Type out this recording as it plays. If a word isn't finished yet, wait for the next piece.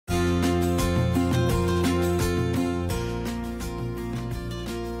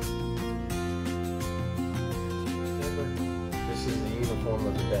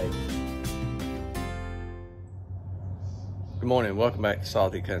of the day. Good morning, welcome back to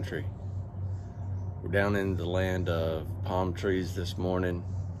Salty Country. We're down in the land of palm trees this morning.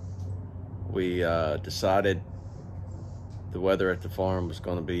 We decided the weather at the farm was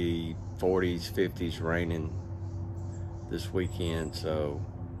going to be 40s, 50s, raining this weekend. So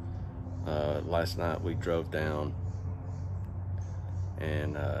last night we drove down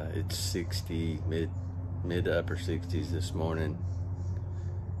and it's 60, mid to upper 60s this morning,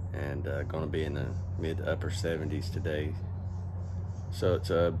 and going to be in the mid to upper 70s today. So it's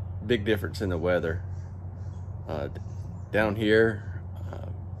a big difference in the weather. Down here,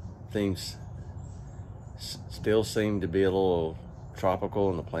 things still seem to be a little tropical,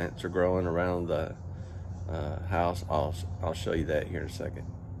 and the plants are growing around the house. I'll show you that here in a second.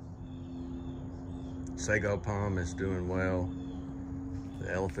 Sago palm is doing well.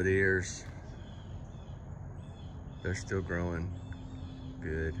 The elephant ears, they're still growing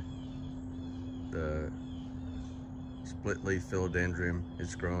good. The split leaf philodendron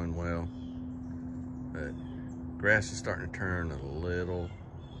is growing well, but grass is starting to turn a little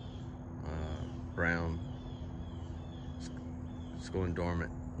brown. It's going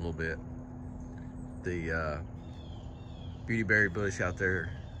dormant a little bit. The beautyberry bush out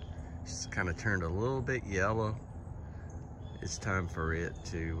there is kind of turned a little bit yellow. It's time for it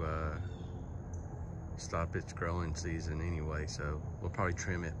to stop its growing season anyway, so we'll probably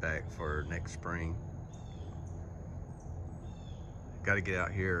trim it back for next spring. Got to get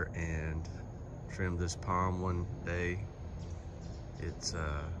out here and trim this palm one day. It's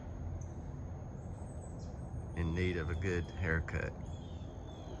in need of a good haircut.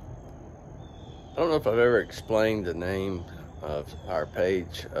 I don't know if I've ever explained the name of our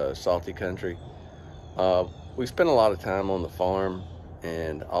page, Salty Country. We spend a lot of time on the farm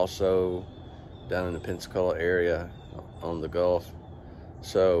and also down in the Pensacola area on the Gulf.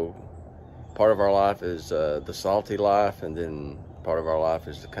 So part of our life is the salty life, and then part of our life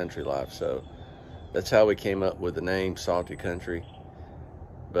is the country life. So that's how we came up with the name Salty Country.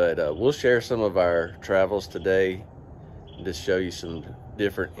 But we'll share some of our travels today, just show you some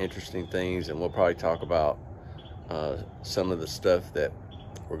different interesting things, and we'll probably talk about some of the stuff that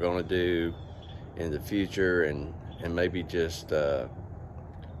we're going to do in the future, and maybe just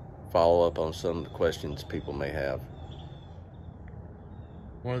follow up on some of the questions people may have.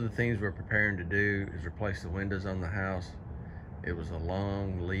 One of the things we're preparing to do is replace the windows on the house. It was a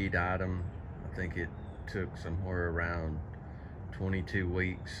long lead item. I think it took somewhere around 22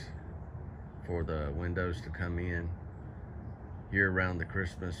 weeks for the windows to come in. Here around the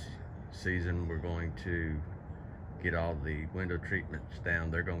Christmas season, we're going to get all the window treatments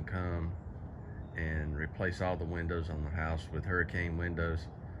down. They're going to come and replace all the windows on the house with hurricane windows,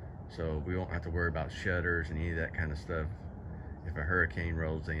 so we won't have to worry about shutters and any of that kind of stuff if a hurricane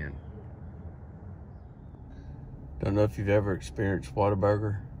rolls in. Don't know if you've ever experienced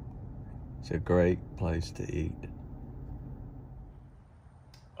Whataburger. It's a great place to eat.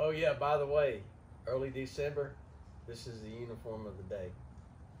 Oh yeah, by the way, early December, this is the uniform of the day.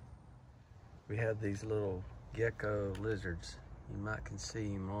 We have these little gecko lizards. You might can see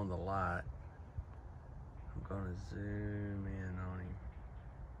him on the light. I'm gonna zoom in on him.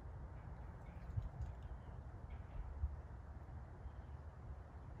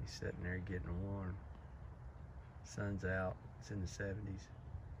 He's sitting there getting warm. Sun's out, it's in the 70s.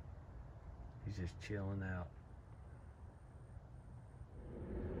 He's just chilling out.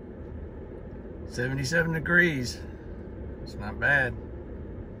 77 degrees, it's not bad.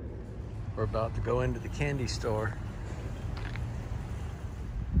 We're about to go into the candy store.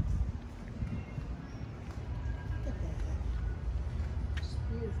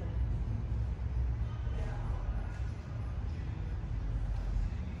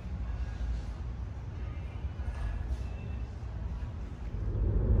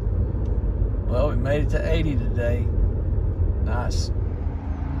 Well, we made it to 80 today. Nice.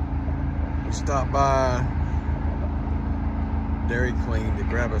 We stopped by Dairy Queen to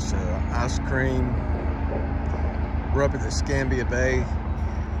grab us ice cream. We're up at the Escambia Bay.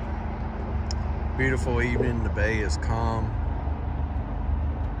 Beautiful evening, the bay is calm.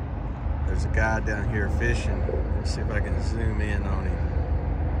 There's a guy down here fishing. Let's see if I can zoom in on him.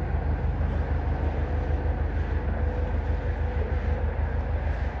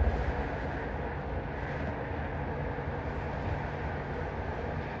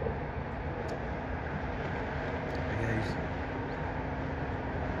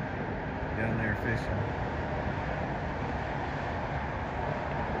 Down there fishing.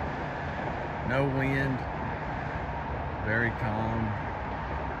 No wind, very calm.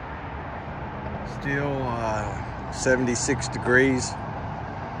 Still 76 degrees.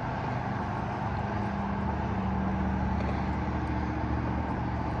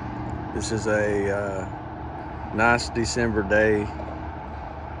 This is a nice December day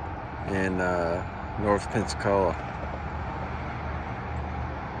in North Pensacola.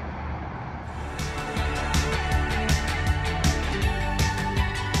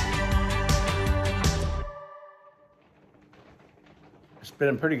 It's been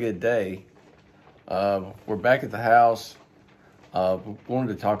a pretty good day. We're back at the house. We wanted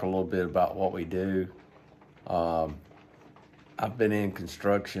to talk a little bit about what we do. I've been in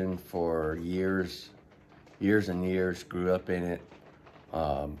construction for years and years, grew up in it.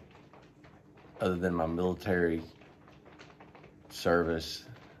 Other than my military service,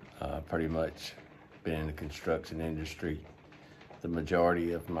 pretty much been in the construction industry the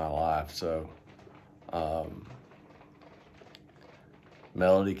majority of my life. So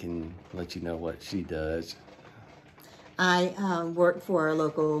Melody can let you know what she does. I work for a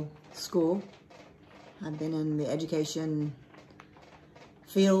local school. I've been in the education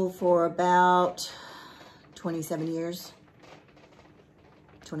field for about 27 years,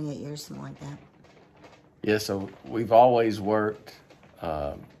 28 years, something like that. Yeah, so we've always worked,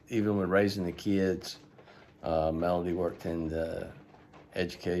 even with raising the kids. Melody worked in the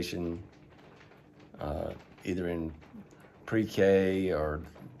education, either in pre-K or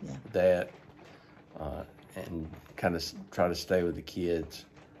that, and kind of try to stay with the kids.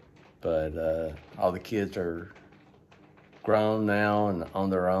 But all the kids are grown now and on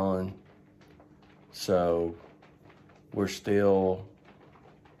their own, so we're still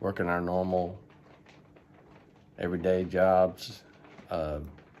working our normal everyday jobs.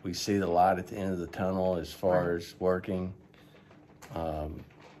 We see the light at the end of the tunnel as far as working.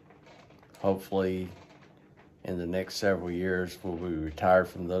 Hopefully in the next several years we'll be retired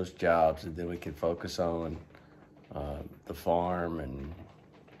from those jobs, and then we can focus on the farm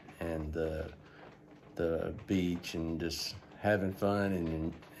and the beach and just having fun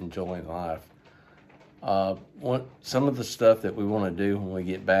and enjoying life. Some of the stuff that we want to do when we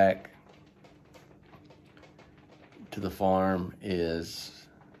get back to the farm is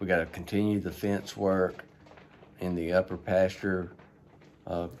we got to continue the fence work in the upper pasture.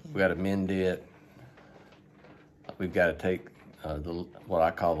 We got to mend it. We've got to take what I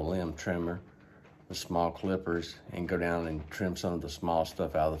call the limb trimmer, the small clippers, and go down and trim some of the small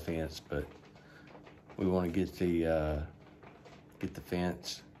stuff out of the fence. But we want to get the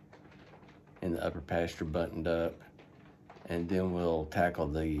fence in the upper pasture buttoned up, and then we'll tackle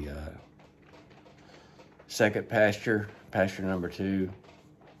the second pasture number 2.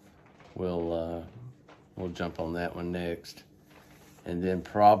 We'll jump on that one next, and then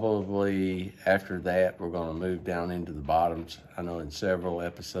probably after that we're going to move down into the bottoms. I know in several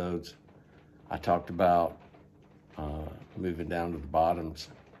episodes I talked about moving down to the bottoms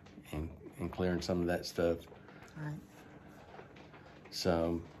and clearing some of that stuff. All right.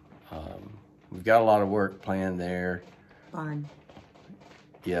 So we've got a lot of work planned there. Barn.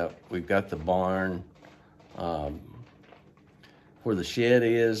 Yep, we've got the barn. Where the shed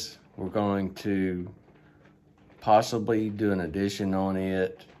is, we're going to possibly do an addition on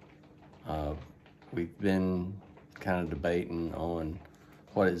it. We've been kind of debating on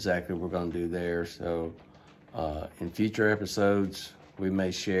what exactly we're going to do there. So in future episodes, we may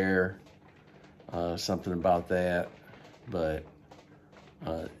share something about that, but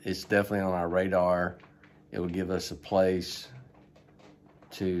it's definitely on our radar. It will give us a place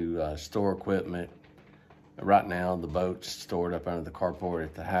to store equipment. Right now, the boat's stored up under the carport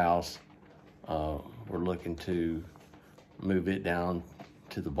at the house. We're looking to move it down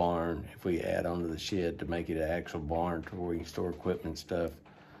to the barn if we add onto the shed to make it an actual barn to where we can store equipment and stuff.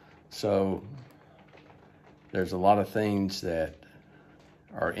 So there's a lot of things that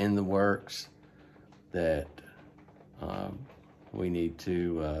are in the works that we need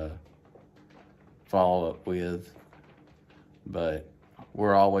to follow up with, but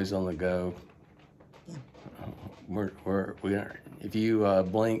we're always on the go. Yeah. We are. If you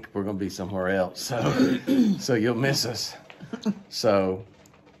blink, we're gonna be somewhere else. So you'll miss us. So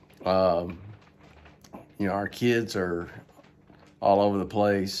our kids are all over the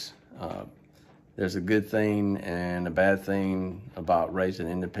place. There's a good thing and a bad thing about raising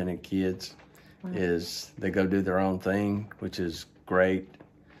independent kids. Right. Is they go do their own thing, which is great.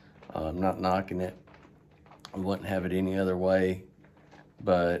 I'm not knocking it. I wouldn't have it any other way.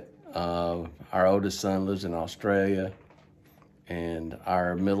 But our oldest son lives in Australia, and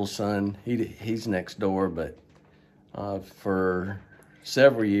our middle son, he's next door, but for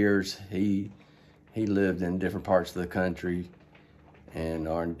several years he lived in different parts of the country and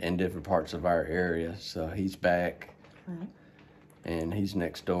are in different parts of our area. So he's back. Right. And he's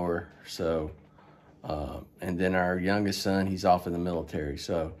next door. So and then our youngest son, he's off in the military.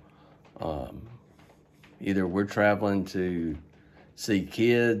 So Either we're traveling to see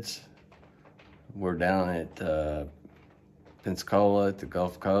kids, we're down at Pensacola at the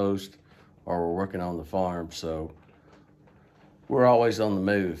Gulf Coast, or we're working on the farm. So we're always on the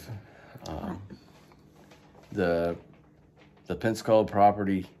move. The Pensacola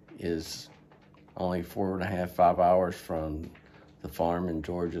property is only 4.5, 5 hours from the farm in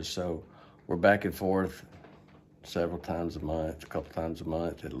Georgia. So we're back and forth several times a month, a couple times a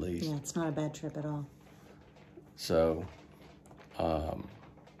month at least. Yeah, it's not a bad trip at all. So,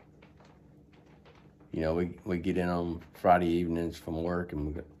 you know, we get in on Friday evenings from work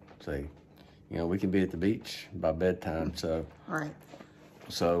and we say, you know, we can be at the beach by bedtime. So, All right.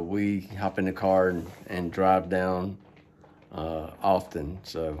 So we hop in the car and drive down often.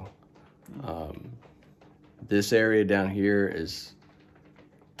 So this area down here is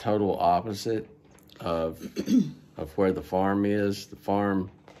total opposite of where the farm is. The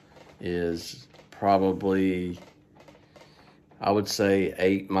farm is probably, I would say,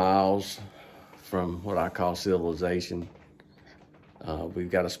 8 miles from what I call civilization.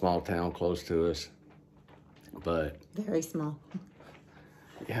 We've got a small town close to us, but Very small.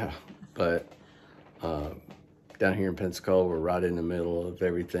 yeah, but down here in Pensacola, we're right in the middle of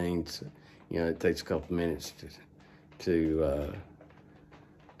everything. So, you know, it takes a couple minutes to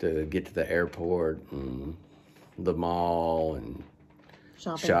get to the airport and the mall and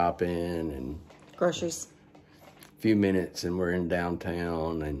shopping and groceries. A few minutes and we're in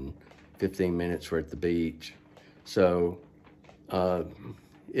downtown, and 15 minutes we're at the beach. So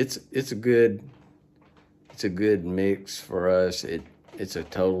it's a good mix for us. It's a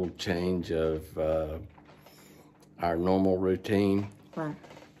total change of our normal routine. Right.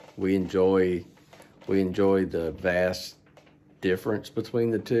 We enjoy the vast difference between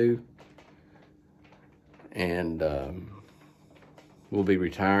the two, and we'll be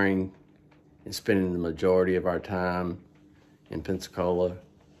retiring and spending the majority of our time in Pensacola.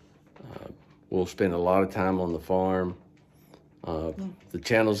 We'll spend a lot of time on the farm. The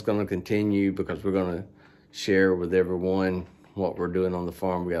channel's going to continue because we're going to share with everyone what we're doing on the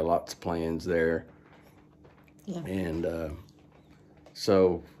farm. We got lots of plans there. Yeah. And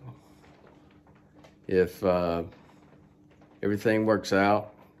so if everything works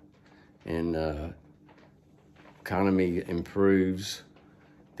out and economy improves,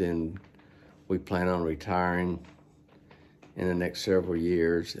 then we plan on retiring in the next several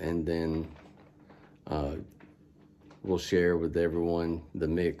years, and then we'll share with everyone the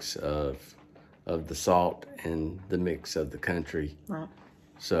mix of the salt and the mix of the country. Right.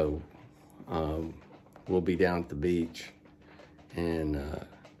 So we'll be down at the beach and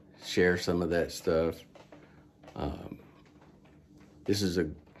share some of that stuff.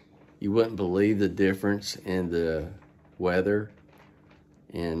 You wouldn't believe the difference in the weather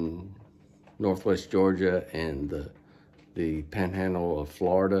in Northwest Georgia and the panhandle of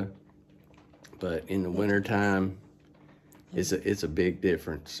Florida, but in the wintertime, it's a big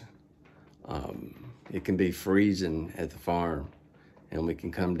difference. It can be freezing at the farm, and we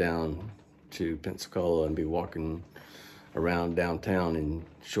can come down to Pensacola and be walking around downtown in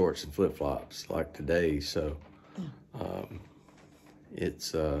shorts and flip-flops like today. So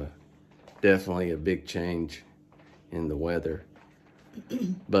it's definitely a big change in the weather.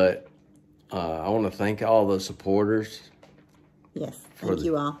 But I want to thank all the supporters. Yes, thank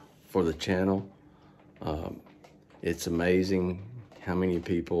you all. For the channel. It's amazing how many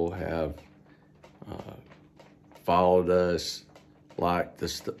people have followed us, liked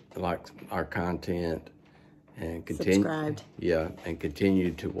our content, and subscribed. Yeah, and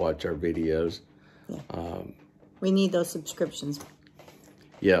continue to watch our videos. Yeah. We need those subscriptions.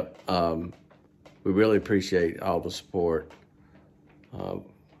 Yep. We really appreciate all the support.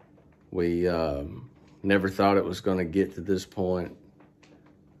 We never thought it was going to get to this point,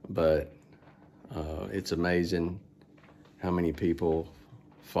 but it's amazing how many people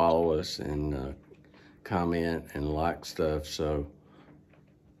follow us and comment and like stuff. So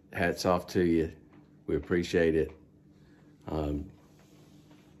hats off to you. We appreciate it.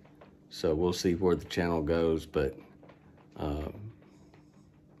 So we'll see where the channel goes, but we're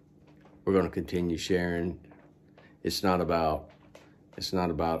going to continue sharing. It's not about us, it's not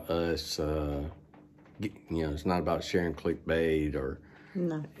about sharing clickbait or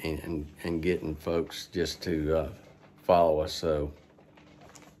No. and getting folks just to follow us. So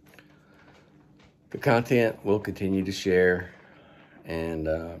the content we'll continue to share, and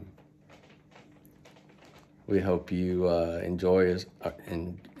we hope you enjoy us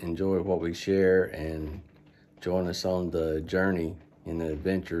and enjoy what we share, and join us on the journey and the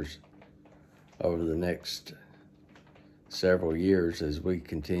adventures over the next several years as we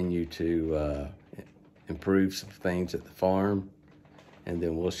continue to improve some things at the farm, and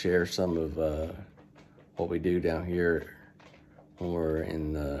then we'll share some of what we do down here when we're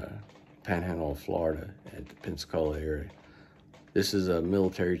in the Panhandle of Florida at the Pensacola area. This is a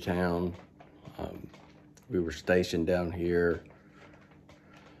military town. We were stationed down here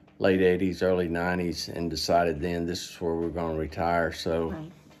late 80s, early 90s, and decided then this is where we're going to retire. So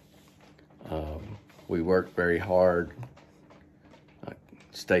we worked very hard,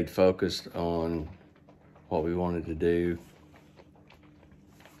 stayed focused on what we wanted to do,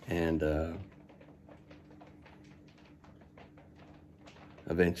 and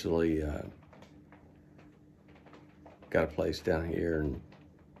eventually got a place down here, and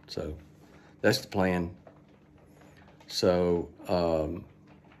so that's the plan. So we're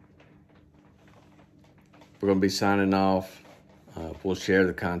going to be signing off. We'll share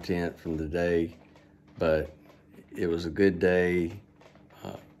the content from the day, but it was a good day.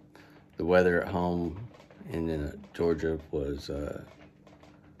 The weather at home in Georgia was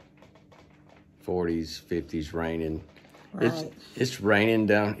 40s, 50s, raining. Right. It's raining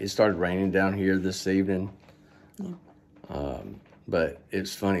down. It started raining down here this evening. Yeah. But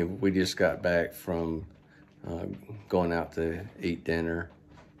it's funny. We just got back from going out to eat dinner,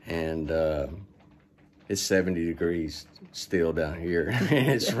 and it's 70 degrees still down here.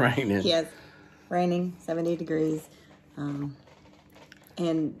 It's raining. Yes, raining, 70 degrees.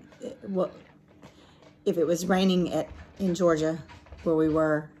 And if it was raining in Georgia, where we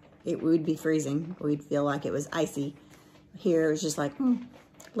were, it would be freezing. We'd feel like it was icy. Here, it was just like,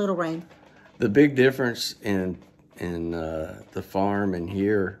 little rain. The big difference in the farm and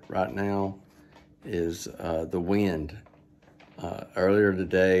here right now is the wind. Earlier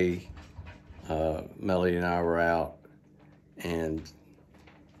today, Melody and I were out, and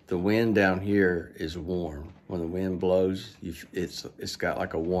the wind down here is warm. When the wind blows, it's got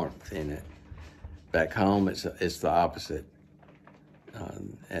like a warmth in it. Back home, it's the opposite.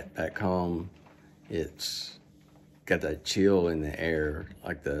 Back home, it's got that chill in the air,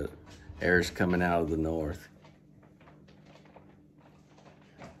 like the air's coming out of the north.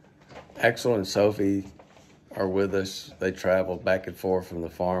 Axel and Sophie are with us. They travel back and forth from the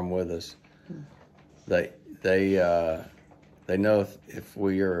farm with us. They know if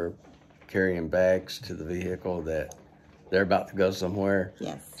we are carrying bags to the vehicle that they're about to go somewhere.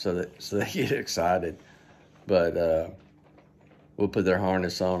 Yes. So they get excited. But we'll put their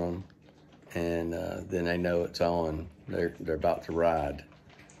harness on them, and then they know it's on. They're about to ride.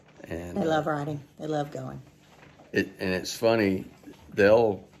 And they love riding. They love going. And it's funny.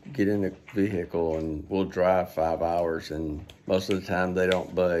 They'll get in the vehicle and we'll drive 5 hours, and most of the time they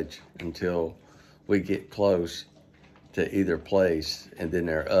don't budge until we get close to either place, and then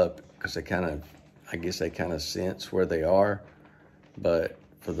they're up because I guess they kind of sense where they are. But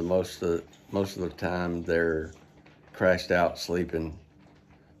for the most of the time, they're crashed out sleeping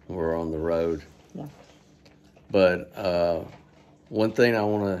when we're on the road. Yeah. But one thing I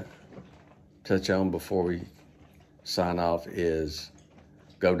want to touch on before we sign off is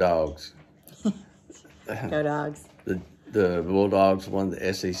go Dogs. Go Dogs. The Bulldogs won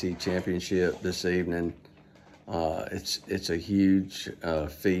the SEC championship this evening. It's a huge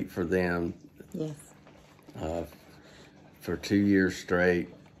feat for them. Yes. For 2 years straight,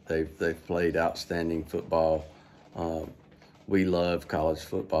 they've played outstanding football. We love college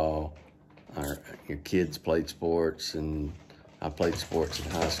football. Your kids played sports, and I played sports in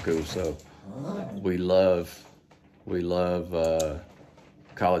high school, so we love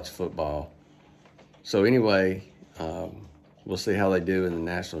college football. So anyway, we'll see how they do in the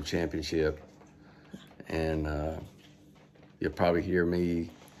national championship, and you'll probably hear me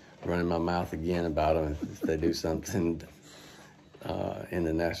running my mouth again about them if they do something in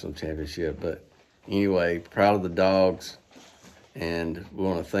the national championship. But anyway, proud of the Dogs, and we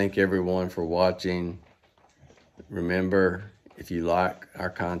want to thank everyone for watching. Remember, if you like our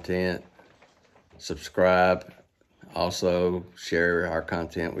content, subscribe. Also, share our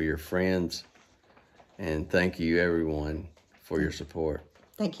content with your friends. And thank you, everyone, for your support.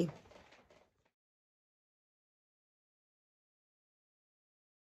 Thank you.